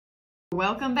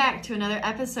Welcome back to another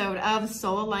episode of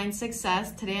Soul Aligned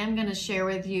Success. Today I'm going to share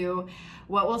with you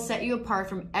what will set you apart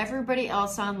from everybody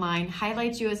else online,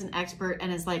 highlight you as an expert,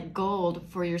 and is like gold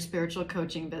for your spiritual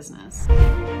coaching business.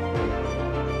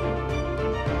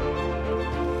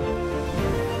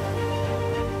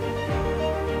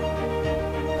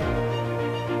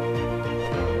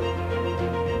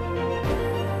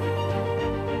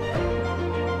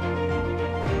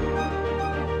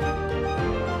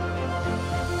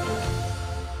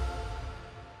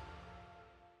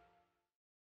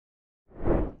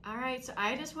 So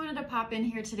I just wanted to pop in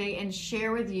here today and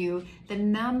share with you the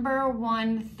number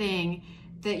one thing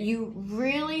that you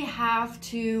really have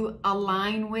to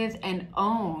align with and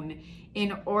own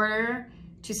in order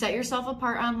to set yourself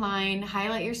apart online,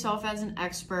 highlight yourself as an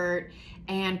expert,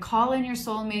 and call in your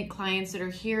soulmate clients that are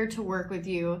here to work with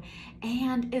you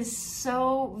and is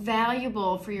so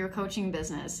valuable for your coaching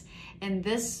business. And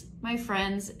this, my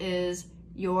friends, is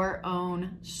your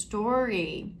own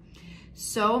story.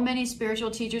 So many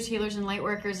spiritual teachers, healers, and light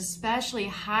workers especially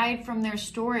hide from their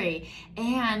story,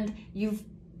 and you've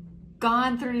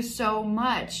gone through so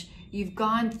much. You've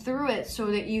gone through it so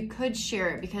that you could share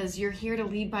it because you're here to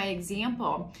lead by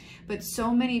example. But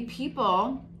so many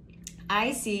people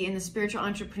I see in the spiritual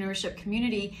entrepreneurship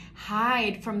community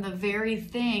hide from the very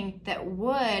thing that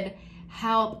would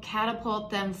help catapult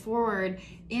them forward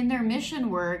in their mission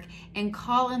work and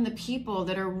call in the people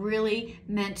that are really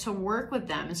meant to work with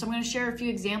them. And so I'm going to share a few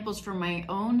examples from my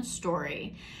own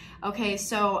story. Okay,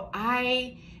 so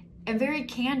I am very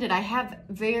candid. I have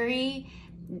very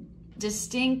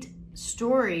distinct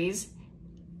stories.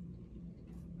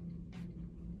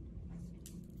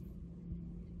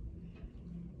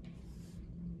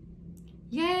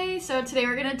 Yay! So today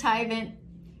we're going to dive in.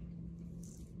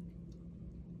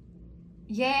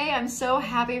 Yay, I'm so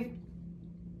happy.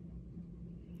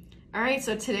 All right,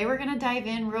 so today we're gonna dive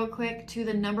in real quick to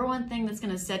the number one thing that's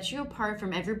gonna set you apart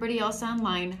from everybody else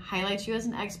online, highlight you as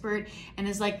an expert, and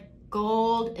is like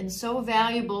gold and so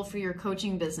valuable for your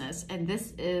coaching business. And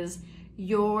this is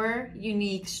your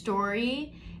unique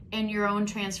story and your own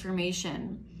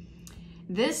transformation.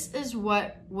 This is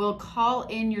what will call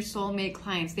in your soulmate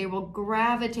clients. They will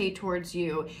gravitate towards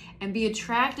you and be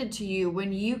attracted to you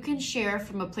when you can share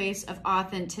from a place of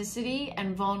authenticity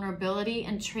and vulnerability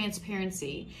and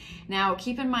transparency. Now,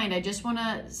 keep in mind, I just want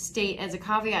to state as a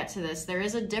caveat to this, there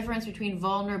is a difference between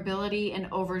vulnerability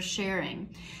and oversharing.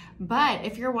 But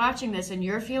if you're watching this and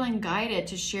you're feeling guided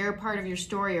to share part of your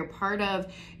story or part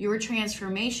of your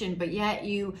transformation, but yet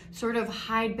you sort of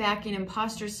hide back in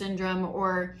imposter syndrome,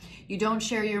 or you don't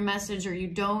share your message, or you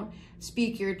don't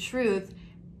speak your truth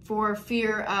for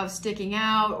fear of sticking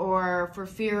out, or for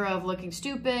fear of looking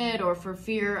stupid, or for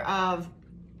fear of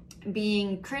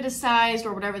being criticized,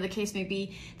 or whatever the case may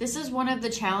be, this is one of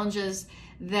the challenges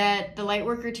that the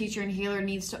lightworker, teacher, and healer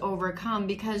needs to overcome,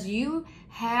 because you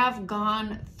have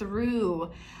gone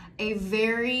through a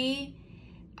very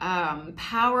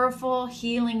powerful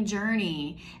healing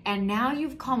journey, and now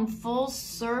you've come full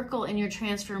circle in your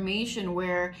transformation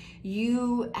where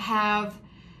you have,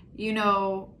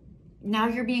 now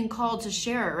you're being called to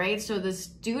share, right? So the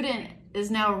student is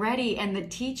now ready and the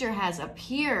teacher has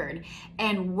appeared.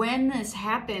 And when this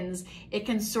happens, it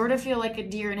can sort of feel like a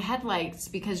deer in headlights,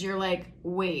 because you're like,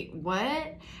 wait,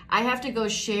 what? I have to go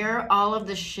share all of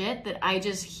the shit that I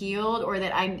just healed, or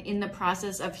that I'm in the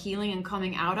process of healing and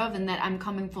coming out of, and that I'm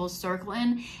coming full circle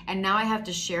in, and now I have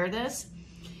to share this.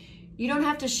 You don't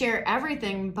have to share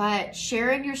everything, but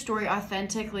sharing your story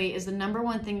authentically is the number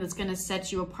one thing that's going to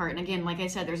set you apart. And again, like I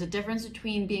said, there's a difference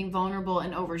between being vulnerable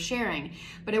and oversharing.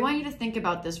 But I want you to think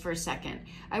about this for a second.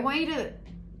 I want you to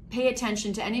pay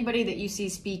attention to anybody that you see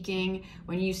speaking,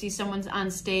 when you see someone's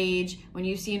on stage, when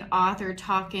you see an author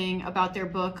talking about their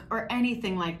book, or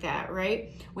anything like that,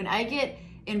 right? When I get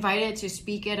invited to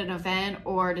speak at an event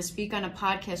or to speak on a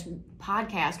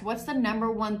podcast, what's the number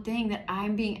one thing that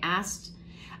I'm being asked?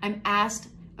 I'm asked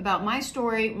about my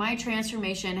story, my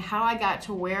transformation, how I got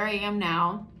to where I am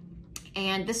now.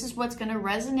 And this is what's going to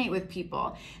resonate with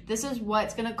people. This is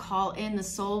what's going to call in the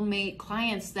soulmate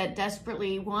clients that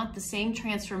desperately want the same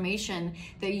transformation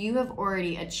that you have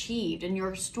already achieved. And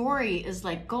your story is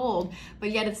like gold, but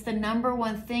yet it's the number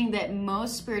one thing that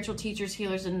most spiritual teachers,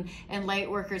 healers, and light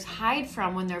workers hide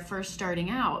from when they're first starting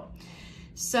out.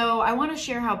 So I want to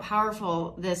share how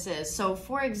powerful this is. So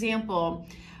for example,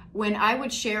 when I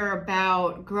would share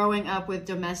about growing up with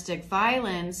domestic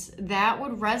violence, that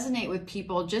would resonate with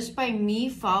people just by me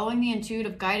following the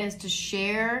intuitive guidance to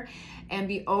share and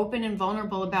be open and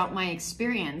vulnerable about my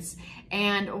experience.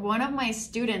 And one of my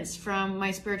students from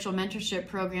my spiritual mentorship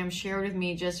program shared with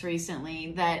me just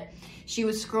recently that she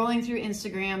was scrolling through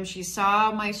Instagram, she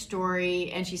saw my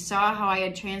story, and she saw how I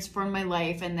had transformed my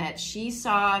life, and that she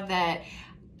saw that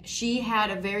she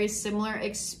had a very similar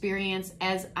experience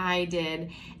as I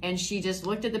did. And she just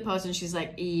looked at the post and she's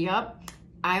like, yup,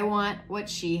 I want what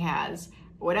she has.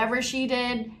 Whatever she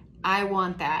did, I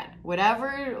want that.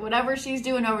 Whatever she's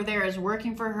doing over there is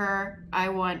working for her, I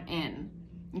want in.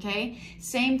 Okay?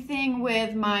 Same thing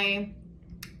with my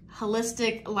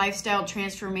holistic lifestyle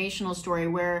transformational story,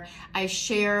 where I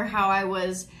share how I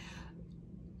was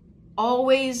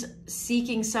always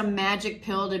seeking some magic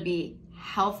pill to be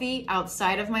healthy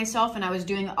outside of myself, and I was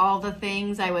doing all the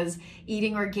things. I was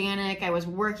eating organic, I was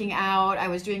working out, I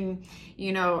was doing,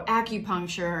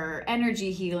 acupuncture,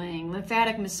 energy healing,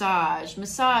 lymphatic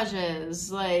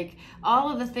massages, like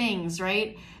all of the things,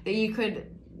 right? That you could,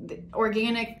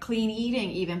 organic, clean eating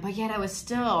even, but yet I was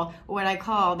still what I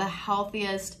call the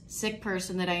healthiest sick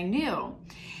person that I knew.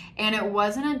 And it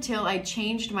wasn't until I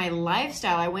changed my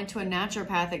lifestyle. I went to a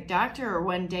naturopathic doctor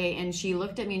one day, and she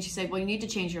looked at me and she said, well, you need to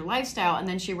change your lifestyle. And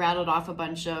then she rattled off a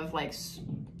bunch of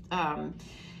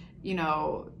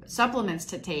supplements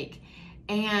to take.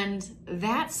 And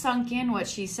that sunk in what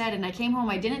she said. And I came home,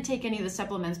 I didn't take any of the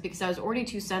supplements because I was already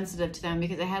too sensitive to them,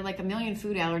 because I had like a million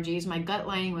food allergies. My gut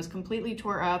lining was completely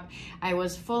tore up. I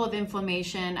was full of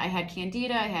inflammation. I had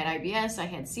candida, I had IBS, I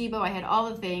had SIBO, I had all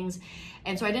the things.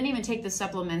 And so I didn't even take the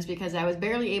supplements because I was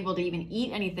barely able to even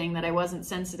eat anything that I wasn't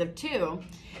sensitive to,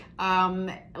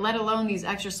 let alone these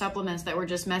extra supplements that were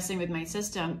just messing with my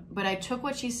system. But I took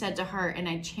what she said to heart, and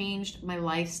I changed my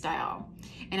lifestyle.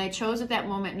 And I chose at that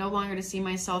moment no longer to see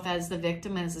myself as the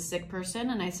victim, as a sick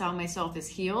person, and I saw myself as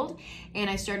healed. And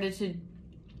I started to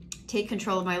take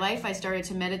control of my life. I started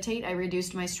to meditate. I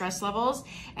reduced my stress levels,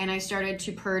 and I started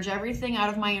to purge everything out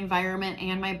of my environment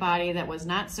and my body that was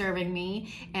not serving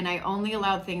me. And I only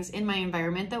allowed things in my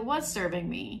environment that was serving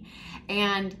me.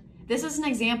 And this is an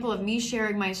example of me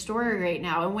sharing my story right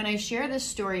now. And when I share this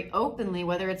story openly,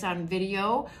 whether it's on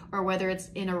video or whether it's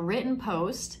in a written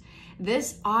post,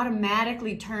 this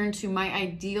automatically turned to my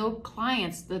ideal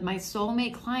clients, my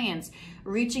soulmate clients,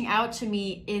 reaching out to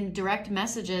me in direct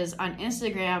messages on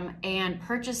Instagram and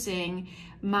purchasing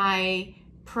my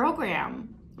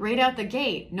program right out the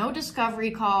gate. No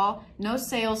discovery call, no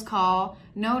sales call,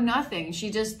 no nothing.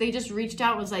 They just reached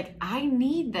out and was like, I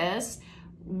need this.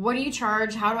 What do you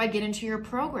charge? How do I get into your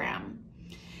program?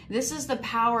 This is the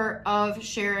power of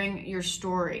sharing your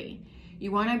story.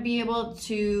 You want to be able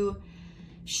to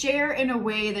share in a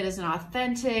way that is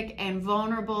authentic and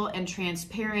vulnerable and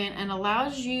transparent, and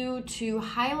allows you to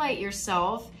highlight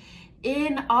yourself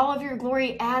in all of your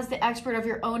glory as the expert of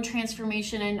your own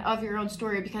transformation and of your own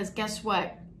story. Because guess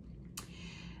what?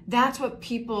 That's what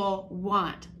people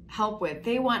want help with.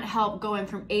 They want help going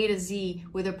from A to Z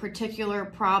with a particular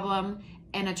problem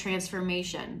and a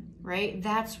transformation, right?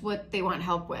 That's what they want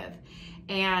help with.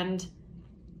 And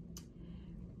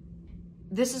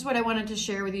this is what I wanted to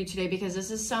share with you today, because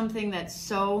this is something that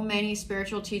so many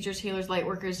spiritual teachers, healers, light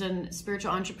workers, and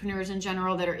spiritual entrepreneurs in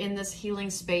general that are in this healing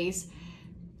space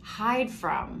hide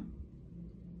from,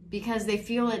 because they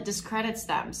feel it discredits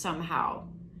them somehow.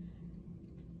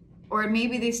 Or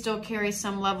maybe they still carry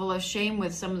some level of shame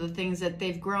with some of the things that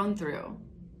they've grown through.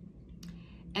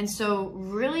 And so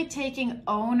really taking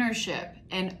ownership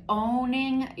and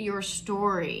owning your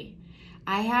story.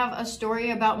 I have a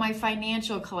story about my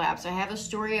financial collapse. I have a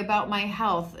story about my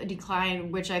health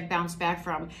decline, which I've bounced back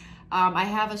from. I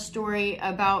have a story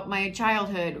about my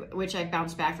childhood, which I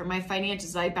bounced back from. My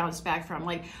finances, I bounced back from.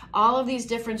 Like, all of these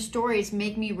different stories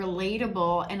make me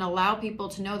relatable and allow people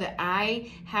to know that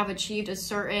I have achieved a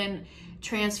certain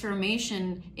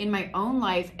transformation in my own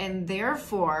life, and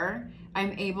therefore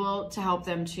I'm able to help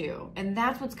them too. And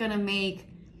that's what's going to make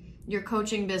your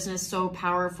coaching business so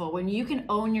powerful, when you can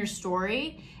own your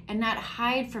story and not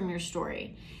hide from your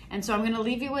story. And so I'm going to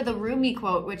leave you with a Rumi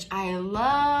quote, which I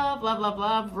love, love, love,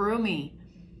 love. Rumi.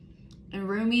 And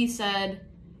Rumi said,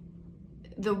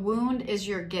 the wound is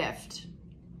your gift.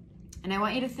 And I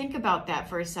want you to think about that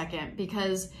for a second,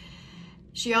 because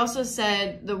she also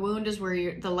said the wound is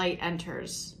where the light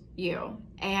enters you.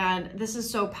 And this is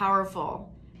so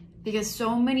powerful, because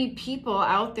so many people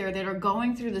out there that are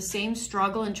going through the same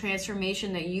struggle and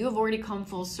transformation that you have already come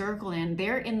full circle in,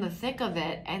 they're in the thick of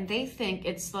it, and they think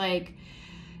it's like,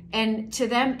 and to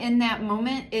them in that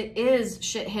moment, it is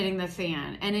shit hitting the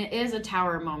fan, and it is a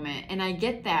tower moment, and I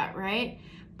get that, right?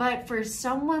 But for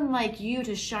someone like you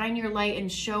to shine your light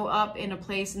and show up in a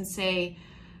place and say,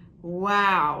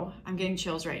 wow, I'm getting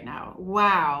chills right now,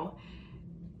 wow,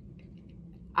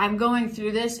 I'm going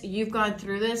through this, you've gone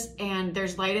through this, and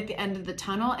there's light at the end of the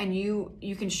tunnel, and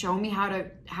you can show me how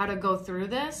to go through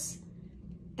this.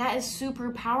 That is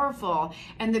super powerful.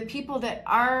 And the people that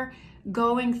are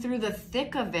going through the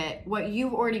thick of it, what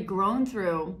you've already grown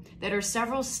through, that are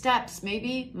several steps,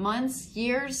 maybe months,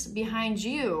 years behind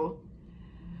you,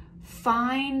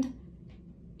 find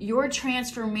your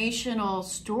transformational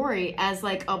story as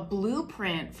like a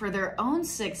blueprint for their own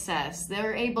success.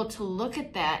 They're able to look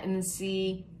at that and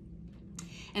see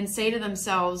and say to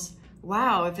themselves,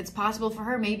 wow, if it's possible for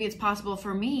her, maybe it's possible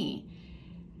for me.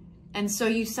 And so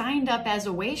you signed up as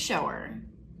a way shower.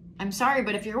 I'm sorry,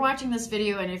 but if you're watching this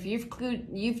video and if you've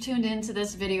tuned into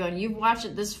this video and you've watched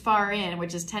it this far in,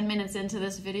 which is 10 minutes into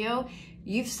this video,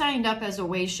 you've signed up as a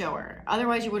way shower.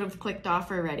 Otherwise you would have clicked off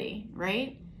already,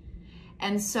 right?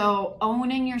 And so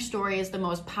owning your story is the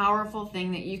most powerful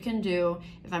thing that you can do.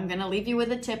 If I'm gonna leave you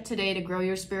with a tip today to grow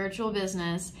your spiritual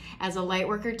business as a light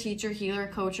worker, teacher, healer,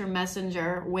 coach, or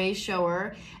messenger, way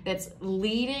shower, that's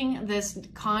leading this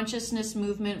consciousness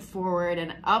movement forward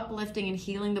and uplifting and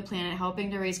healing the planet,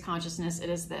 helping to raise consciousness, it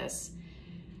is this.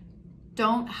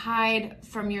 Don't hide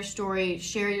from your story,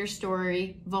 share your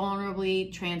story vulnerably,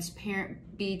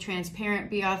 be transparent,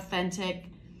 be authentic.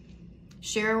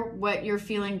 Share what you're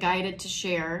feeling guided to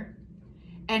share,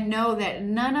 and know that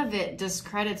none of it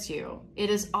discredits you. It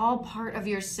is all part of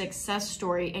your success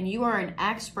story, and you are an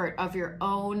expert of your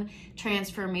own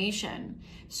transformation.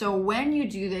 So when you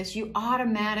do this, you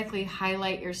automatically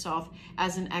highlight yourself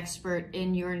as an expert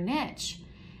in your niche.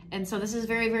 And so this is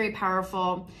very, very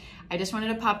powerful. I just wanted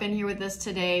to pop in here with this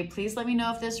today. Please let me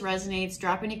know if this resonates.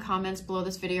 Drop any comments below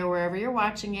this video wherever you're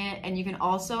watching it. And you can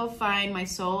also find my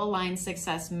Soul Aligned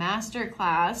Success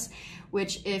Masterclass,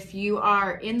 which if you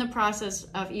are in the process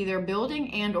of either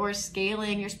building and or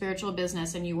scaling your spiritual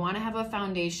business and you want to have a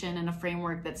foundation and a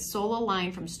framework that's soul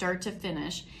aligned from start to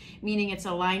finish, meaning it's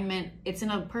in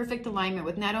a perfect alignment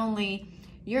with not only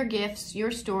your gifts,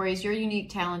 your stories, your unique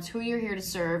talents, who you're here to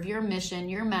serve, your mission,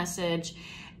 your message,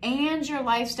 and your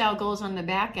lifestyle goals on the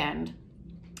back end,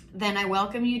 then I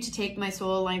welcome you to take my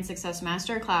Soul Aligned Success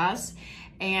Masterclass.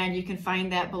 And you can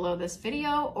find that below this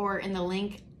video or in the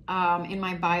link in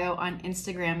my bio on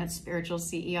Instagram at Spiritual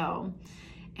CEO.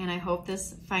 And I hope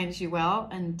this finds you well.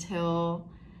 Until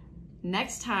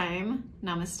next time,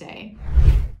 namaste.